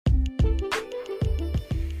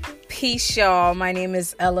Peace, y'all. My name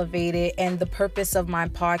is eLuvated, and the purpose of my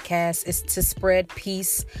podcast is to spread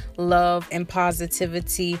peace, love, and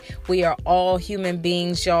positivity. We are all human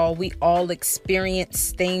beings, y'all. We all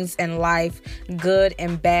experience things in life, good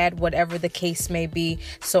and bad, whatever the case may be.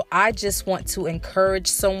 So I just want to encourage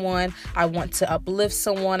someone. I want to uplift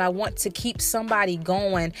someone. I want to keep somebody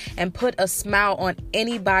going and put a smile on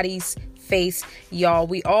anybody's face, y'all.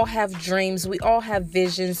 We all have dreams, we all have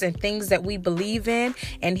visions and things that we believe in,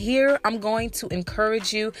 and here I'm going to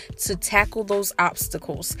encourage you to tackle those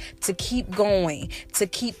obstacles, to keep going, to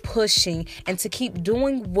keep pushing, and to keep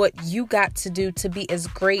doing what you got to do to be as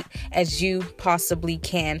great as you possibly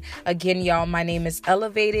can. Again, y'all, my name is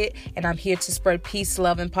eLuvated, and I'm here to spread peace,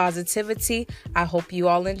 love, and positivity. I hope you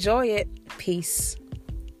all enjoy it. Peace.